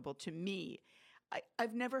remarkable to me,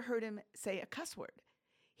 I've never heard him say a cuss word.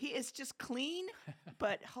 He is just clean,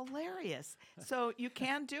 but hilarious. So you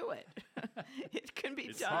can do it. It can be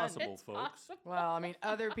It's done. possible, It's folks. awesome. Well, I mean,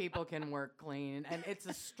 other people can work clean, and it's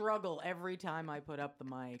a struggle every time I put up the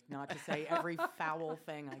mic, not to say every foul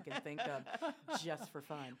thing I can think of, just for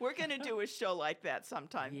fun. We're going to do a show like that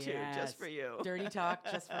sometime too, Yes. just for you. Dirty talk,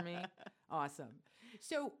 just for me. Awesome.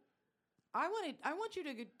 So, I want you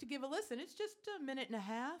to give a listen. It's just a minute and a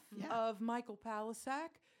half Yeah. of Michael Palisak,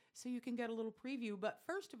 so you can get a little preview. But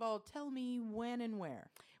first of all, tell me when and where.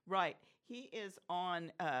 Right. He is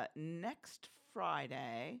on next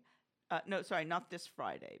Friday. No, sorry, not this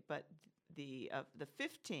Friday, but the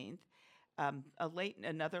 15th.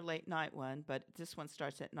 Another late night one, but this one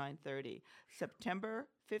starts at 9:30. September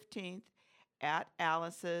 15th at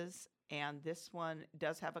Alice's, and this one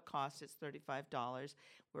does have a cost. It's $35.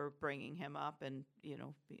 We're bringing him up, and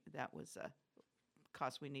that was a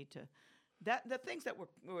cost we need to. The things that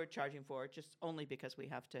we're charging for just only because we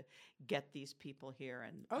have to get these people here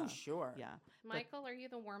and Sure. yeah. Michael, are you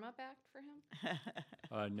the warm up act for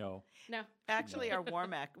him? No. No. Actually, our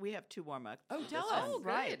warm act, we have two warm acts. Oh, for tell this us. one. Oh,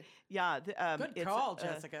 Right. good. Yeah. Good it's, call,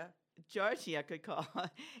 Jessica. George, yeah, good call.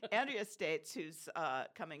 Andrea States, who's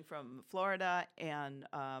coming from Florida, and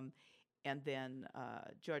then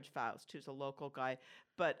George Faust, who's a local guy.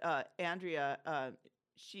 But Andrea,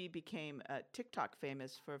 she became TikTok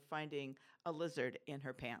famous for finding a lizard in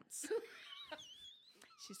her pants.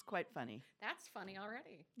 She's quite funny. That's funny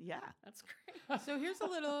already. Yeah. That's great. So here's a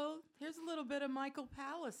little bit of Michael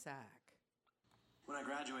Palisak. When I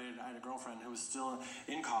graduated, I had a girlfriend who was still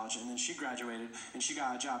in college, and then she graduated, and she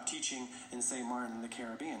got a job teaching in St. Martin in the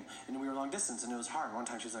Caribbean. And we were long distance, and it was hard. One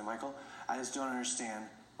time she was like, Michael, I just don't understand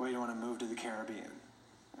why you don't want to move to the Caribbean.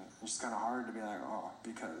 It's just kind of hard to be like, oh,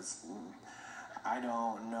 because I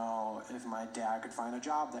don't know if my dad could find a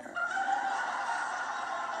job there.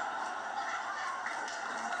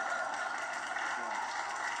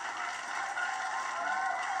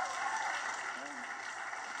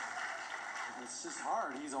 It's just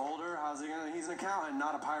hard. He's older. How's he gonna? He's an accountant,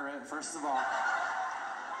 not a pirate. First of all,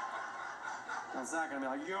 that's not gonna be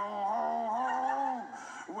like yo ho ho.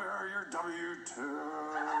 Where are your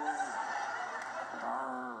W-2s?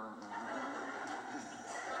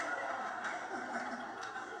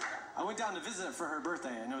 I went down to visit her for her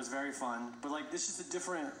birthday, and it was very fun. But like, this is a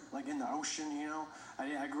different, like in the ocean, you know.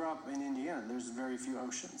 I grew up in Indiana. There's very few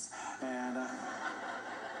oceans, and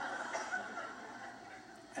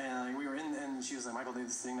we were in, and she was like, Michael, they have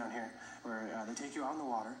this thing down here where they take you out in the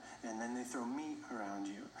water, and then they throw meat around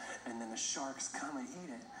you, and then the sharks come and eat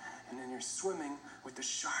it, and then you're swimming with the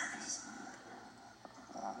sharks.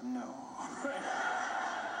 No.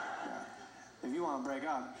 Yeah. If you want to break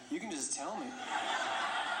up, you can just tell me.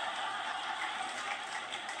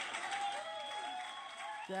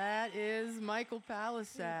 That is Michael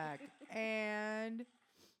Palisak. And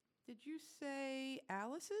did you say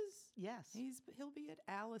Alice's? Yes. He'll be at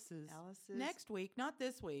Alice's. Alice's. Next week, not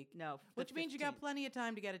this week. No. the Which means you got 15th. plenty of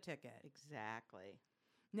time to get a ticket. Exactly.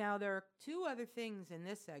 Now, there are two other things in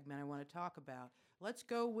this segment I want to talk about. Let's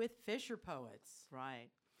go with Fisher Poets, Right.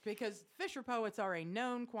 because Fisher Poets are a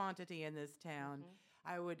known quantity in this town.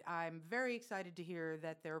 I'm very excited to hear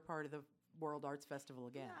that they're part of the World Arts Festival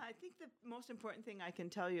again. Yeah, I think the most important thing I can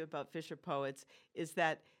tell you about Fisher Poets is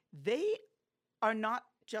that they are not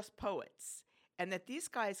just poets, and that these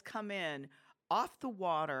guys come in off the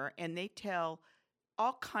water and they tell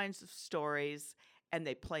all kinds of stories, and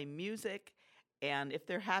they play music, and if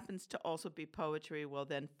there happens to also be poetry, well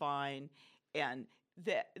then fine. And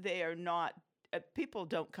they are not people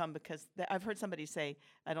don't come because I've heard somebody say,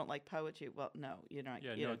 "I don't like poetry." Well, no, you're not.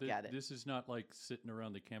 Yeah, you no, don't get it. this is not like sitting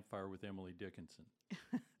around the campfire with Emily Dickinson.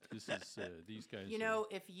 This is these guys. You are- know,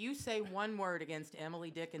 if you say one word against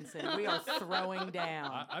Emily Dickinson, we are throwing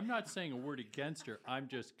down. I'm not saying a word against her. I'm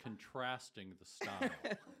just contrasting the style.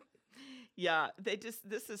 Yeah,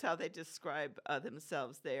 this is how they describe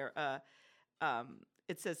themselves. It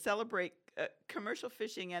says celebrate commercial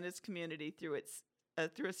fishing and its community through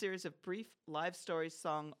a series of brief live stories,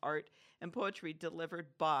 song, art, and poetry delivered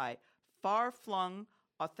by far-flung,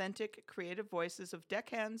 authentic, creative voices of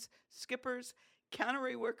deckhands, skippers,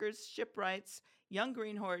 cannery workers, shipwrights, young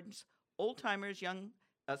greenhorns, old-timers,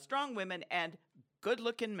 strong women, and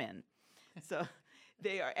good-looking men. So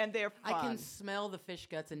they're fun. I can smell the fish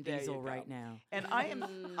guts and There you diesel go. right now. And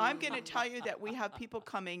I'm going to tell you that we have people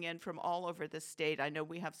coming in from all over the state. I know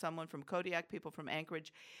we have someone from Kodiak, people from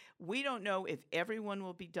Anchorage. We don't know if everyone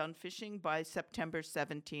will be done fishing by September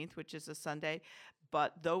 17th, which is a Sunday,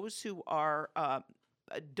 but those who are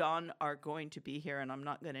done are going to be here, and I'm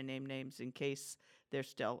not going to name names in case they're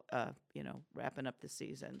still, wrapping up the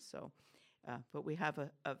season. So, but we have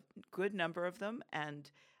a good number of them, and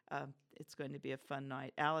it's going to be a fun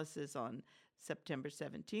night. Alice is on September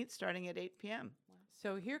 17th, starting at 8 p.m.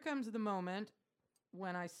 So here comes the moment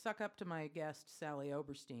when I suck up to my guest, Sally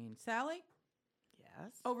Oberstein. Sally,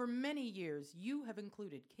 Yes. over many years, you have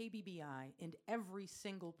included KBBI in every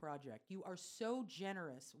single project. You are so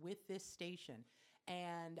generous with this station.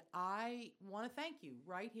 And I want to thank you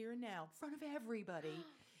right here and now in front of everybody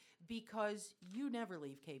because you never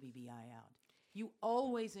leave KBBI out. You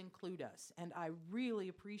always include us, and I really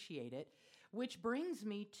appreciate it. Which brings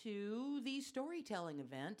me to the storytelling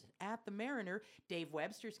event at the Mariner. Dave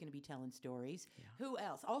Webster's going to be telling stories. Who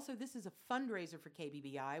else? Also, this is a fundraiser for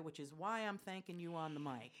KBBI, which is why I'm thanking you on the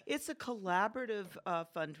mic. It's a collaborative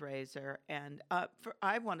fundraiser, and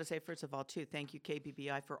I want to say, first of all, too, thank you,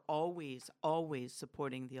 KBBI, for always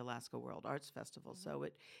supporting the Alaska World Arts Festival. So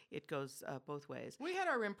it goes both ways. We had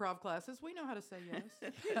our improv classes. We know how to say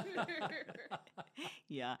yes.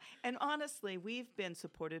 Yeah, and honestly, we've been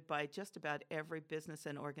supported by just about every business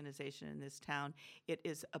and organization in this town. It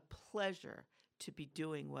is a pleasure to be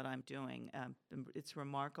doing what I'm doing. It's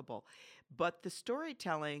remarkable. But the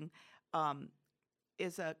storytelling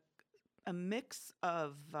is a mix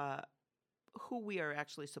of who we are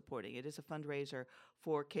actually supporting. It is a fundraiser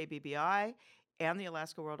for KBBI and the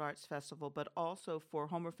Alaska World Arts Festival, but also for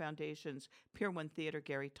Homer Foundation's Pier 1 Theater,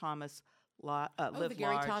 Gary Thomas Live the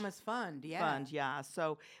Gary Large Thomas Fund, yeah. Fund, yeah.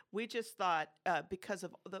 So we just thought, because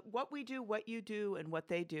of what we do, what you do, and what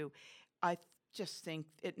they do, I just think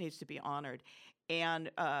it needs to be honored. And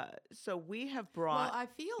so we have brought. Well, I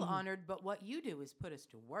feel honored, but what you do is put us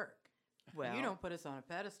to work. Well, You don't put us on a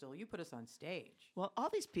pedestal. You put us on stage. Well, all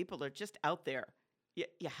these people are just out there.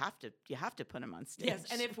 You have to put them on stage. Yes,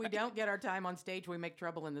 and if we don't get our time on stage, we make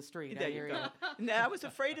trouble in the street. There I you hear go. No, I was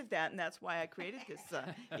afraid of that, and that's why I created this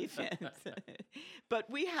event. But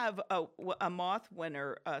we have a Moth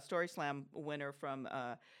winner, Story Slam winner from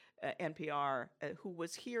NPR, who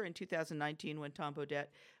was here in 2019 when Tom Bodette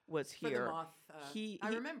was For here. the Moth, I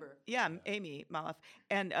remember. Yeah, Amy Malaf.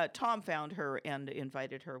 And Tom found her and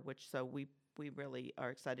invited her, so we really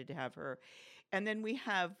are excited to have her. And then we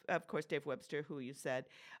have, of course, Dave Webster, who you said.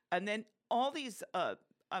 And then all these, I'm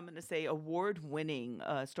going to say, award-winning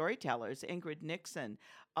storytellers, Ingrid Nixon,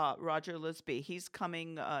 Roger Lisby. He's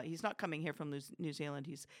coming, he's not coming here from New Zealand.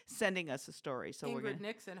 He's sending us a story. So we're Ingrid gonna,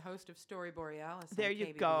 Nixon, host of Story Borealis. on there you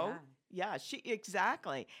KBBI. go. Yeah,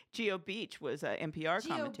 exactly. Geo Beach was an NPR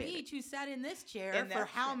Geo commentator. Beach, who sat in this chair In for that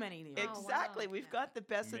how chair. many years? Exactly. wow. We've got the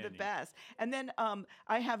best of the Many. best. And then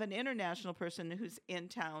I have an international person who's in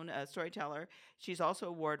town, a storyteller. She's also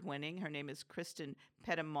award winning. Her name is Kristen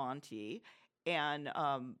Petamonti. And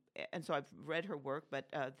so I've read her work, but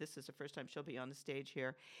this is the first time she'll be on the stage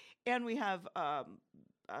here. And we have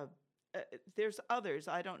there's others.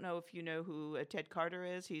 I don't know if you know who Ted Carter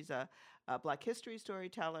is. He's a Black history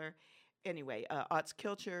storyteller. Anyway, Otts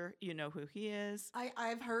Kilcher, you know who he is.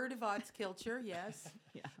 I've heard of Otts Kilcher, yes.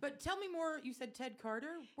 Yeah. But tell me more. You said Ted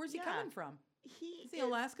Carter. Where's he Yeah. coming from? He Is he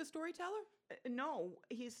Alaska storyteller? No,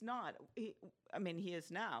 he's not. He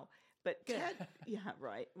is now. But Good. Ted, yeah,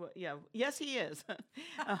 right. Well, yeah, yes, he is.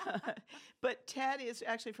 But Ted is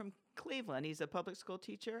actually from Cleveland. He's a public school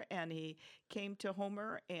teacher, and he came to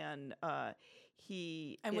Homer, and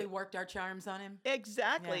we worked our charms on him.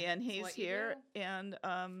 exactly, Yeah. and he's what you here, and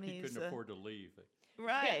He he's couldn't afford to leave.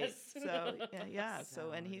 right. Yes. So yeah. So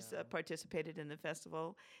So, and he's yeah. participated in the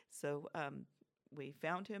festival. So we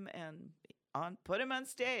found him and put him on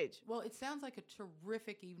stage. Well, it sounds like a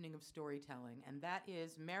terrific evening of storytelling, and that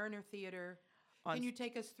is Mariner Theater, Can you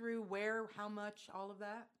take us through where, how much, all of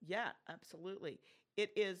that? Yeah, absolutely.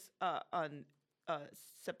 It is on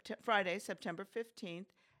Friday, September 15th,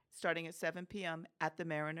 starting at 7 p.m. at the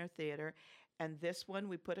Mariner Theater. And this one,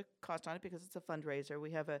 we put a cost on it because it's a fundraiser.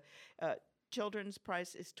 We have a children's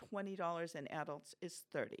price is $20 and adults is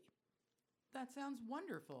 $30. That sounds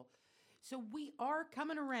wonderful. So we are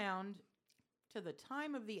coming around to the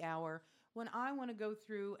time of the hour when I want to go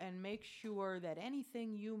through and make sure that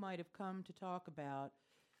anything you might have come to talk about,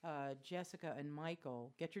 Jessica and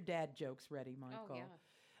Michael, get your dad jokes ready, Michael.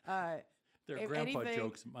 yeah. Their If grandpa anything-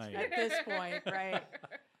 jokes might. At this point, right?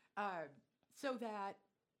 So that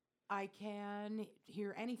I can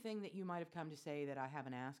hear anything that you might have come to say that I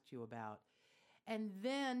haven't asked you about. And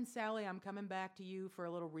then, Sally, I'm coming back to you for a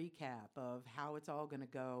little recap of how it's all going to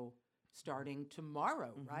go starting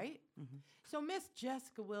tomorrow, right? So, Miss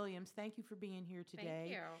Jessica Williams, thank you for being here today.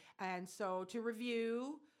 Thank you. And so, to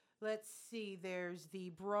review, let's see, there's the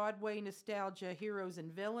Broadway Nostalgia Heroes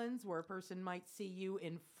and Villains, where a person might see you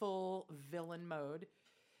in full villain mode.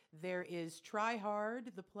 There is Try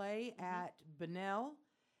Hard, the play at Bunnell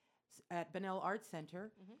Arts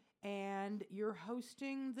Center. And you're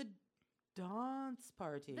hosting the dance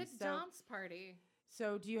party. The dance party.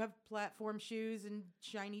 So do you have platform shoes and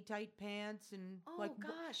shiny tight pants and Oh, like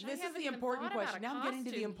gosh, I this is haven't the even important thought about question. a Now I'm getting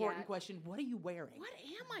to the costume important yet. question. What are you wearing? What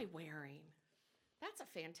am I wearing? That's a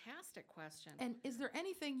fantastic question. And is there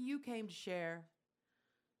anything you came to share?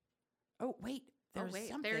 Oh, wait. There's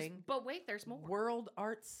something. There's more. World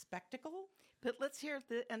Art Spectacle? But let's hear at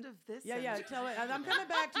the end of this. Yeah, and- yeah. Tell it. I'm coming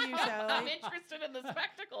back to you, I'm Sally. interested in the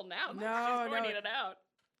spectacle now. No, She's pointing no. it out.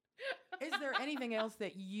 Is there anything else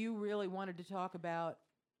that you really wanted to talk about?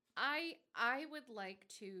 I would like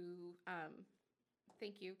to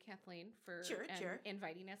thank you, Kathleen, for Sure.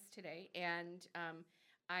 inviting us today, and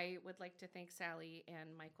I would like to thank Sally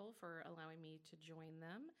and Michael for allowing me to join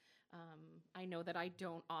them. I know that I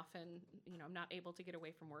don't often, I'm not able to get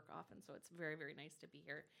away from work often, so it's very, very nice to be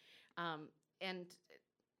here. And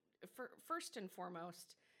first and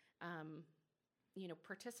foremost,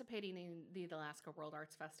 participating in the Alaska World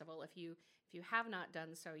Arts Festival, if you have not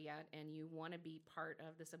done so yet and you want to be part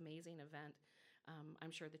of this amazing event,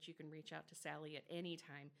 I'm sure that you can reach out to Sally at any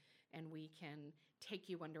time and we can take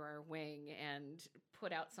you under our wing and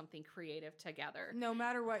put out something creative together. No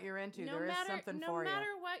matter what you're into, there is something for you. No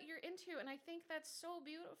matter what you're into, and I think that's so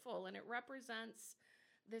beautiful, and it represents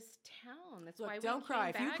this town. That's why Look, we don't cry.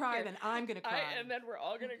 If came you back cry, here. then I'm going to cry. And then we're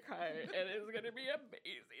all gonna cry, and it's gonna be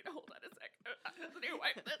amazing. Hold on a second. Let me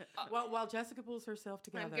wipe this off. Well, while Jessica pulls herself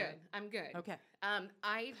together. I'm good. Okay.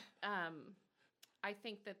 I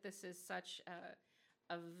think that this is such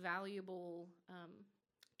a valuable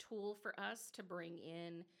tool for us to bring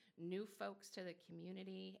in new folks to the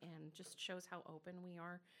community, and just shows how open we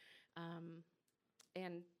are.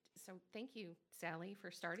 And so thank you, Sally,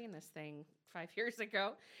 for starting this thing 5 years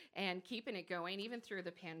ago and keeping it going. Even through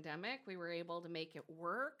the pandemic, we were able to make it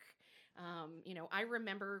work. I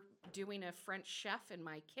remember doing a French chef in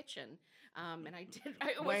my kitchen, and I did.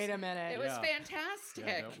 Wait a minute. It was Yeah. fantastic.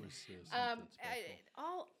 Yeah, that was something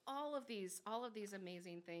special. All of these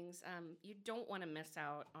amazing things. You don't want to miss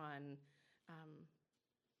out on.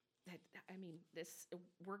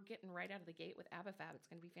 We're getting right out of the gate with ABBAFAB. It's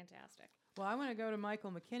going to be fantastic. Well, I want to go to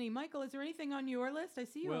Michael McKinney. Michael, is there anything on your list? I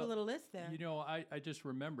see you have a Well, little list there. I just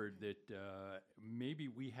remembered that maybe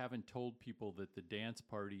we haven't told people that the dance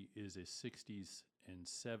party is a 60s and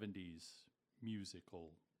 70s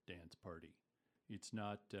musical dance party. It's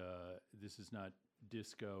not, this is not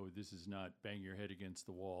disco. This is not bang your head against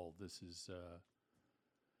the wall. This is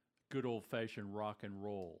good old-fashioned rock and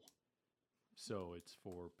roll. So it's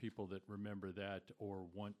for people that remember that or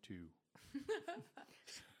want to.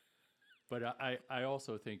 But I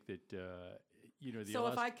also think that, the So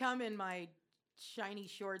if I come in my shiny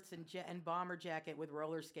shorts and bomber jacket with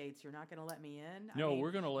roller skates, you're not going to let me in? No,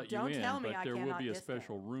 we're going to let you don't in, tell me but I there will cannot be a disco.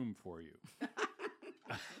 special room for you.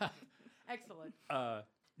 Excellent.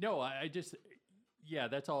 No, I just,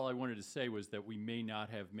 that's all I wanted to say was that we may not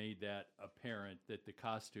have made that apparent, that the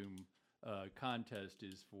costume contest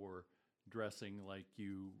is for dressing like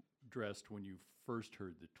you dressed when you first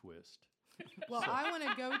heard the twist. Well, I want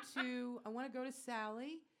to go to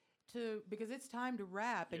Sally because it's time to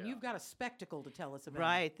wrap, and Yeah. you've got a spectacle to tell us about.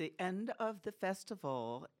 Right. The end of the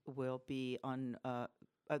festival will be on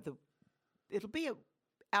it'll be at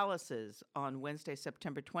Alice's on Wednesday,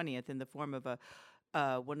 September 20th, in the form of a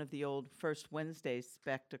one of the old First Wednesday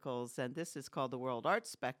spectacles, and this is called the World Arts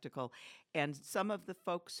Spectacle. And some of the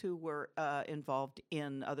folks who were involved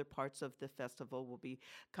in other parts of the festival will be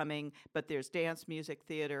coming. But there's dance, music,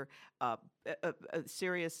 theater,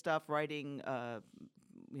 serious stuff, writing,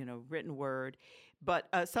 written word. But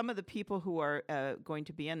some of the people who are going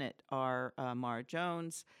to be in it are Mara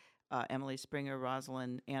Jones, Emily Springer,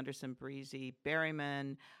 Rosalind Anderson, Breezy,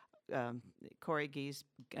 Berryman, Corey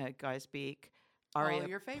Geisbeek, Aria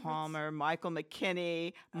your favorites. Palmer, Michael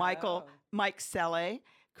McKinney, Oh. Mike Selle,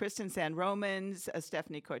 Kristen San Romans,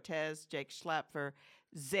 Stephanie Cortez, Jake Schlapfer,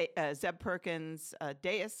 Zeb Perkins,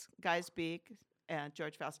 Deus Geisbeek, and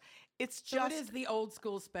George Faust. It's So just it is the old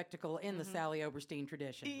school spectacle in the Sally Oberstein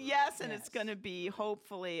tradition. yes, and it's going to be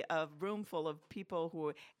hopefully a room full of people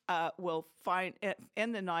who will find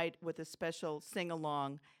end the night with a special sing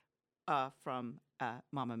along from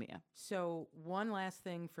Mamma Mia. So one last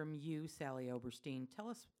thing from you, Sally Oberstein. Tell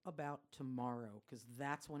us about tomorrow, because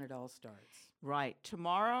that's when it all starts. Right.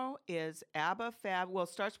 Tomorrow is ABBA Fab. Well, it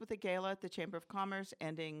starts with a gala at the Chamber of Commerce,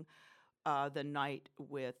 ending the night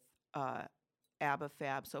with ABBA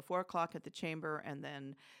Fab. So 4 o'clock at the Chamber, and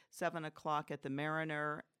then 7 o'clock at the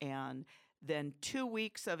Mariner, and then 2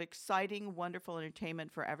 weeks of exciting, wonderful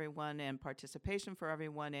entertainment for everyone and participation for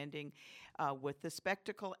everyone, ending with the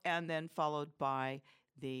spectacle, and then followed by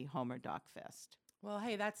the Homer Doc Fest. Well,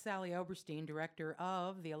 hey, that's Sally Oberstein, director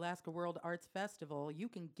of the Alaska World Arts Festival. You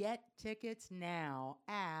can get tickets now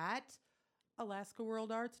at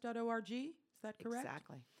alaskaworldarts.org. Is that correct?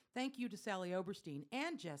 Exactly. Thank you to Sally Oberstein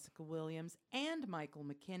and Jessica Williams and Michael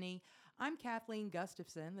McKinney. I'm Kathleen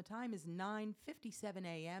Gustafson. The time is 9:57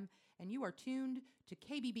 a.m., and you are tuned to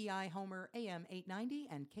KBBI Homer AM 890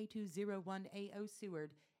 and K201AO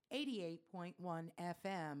Seward 88.1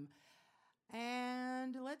 FM.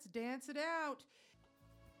 And let's dance it out.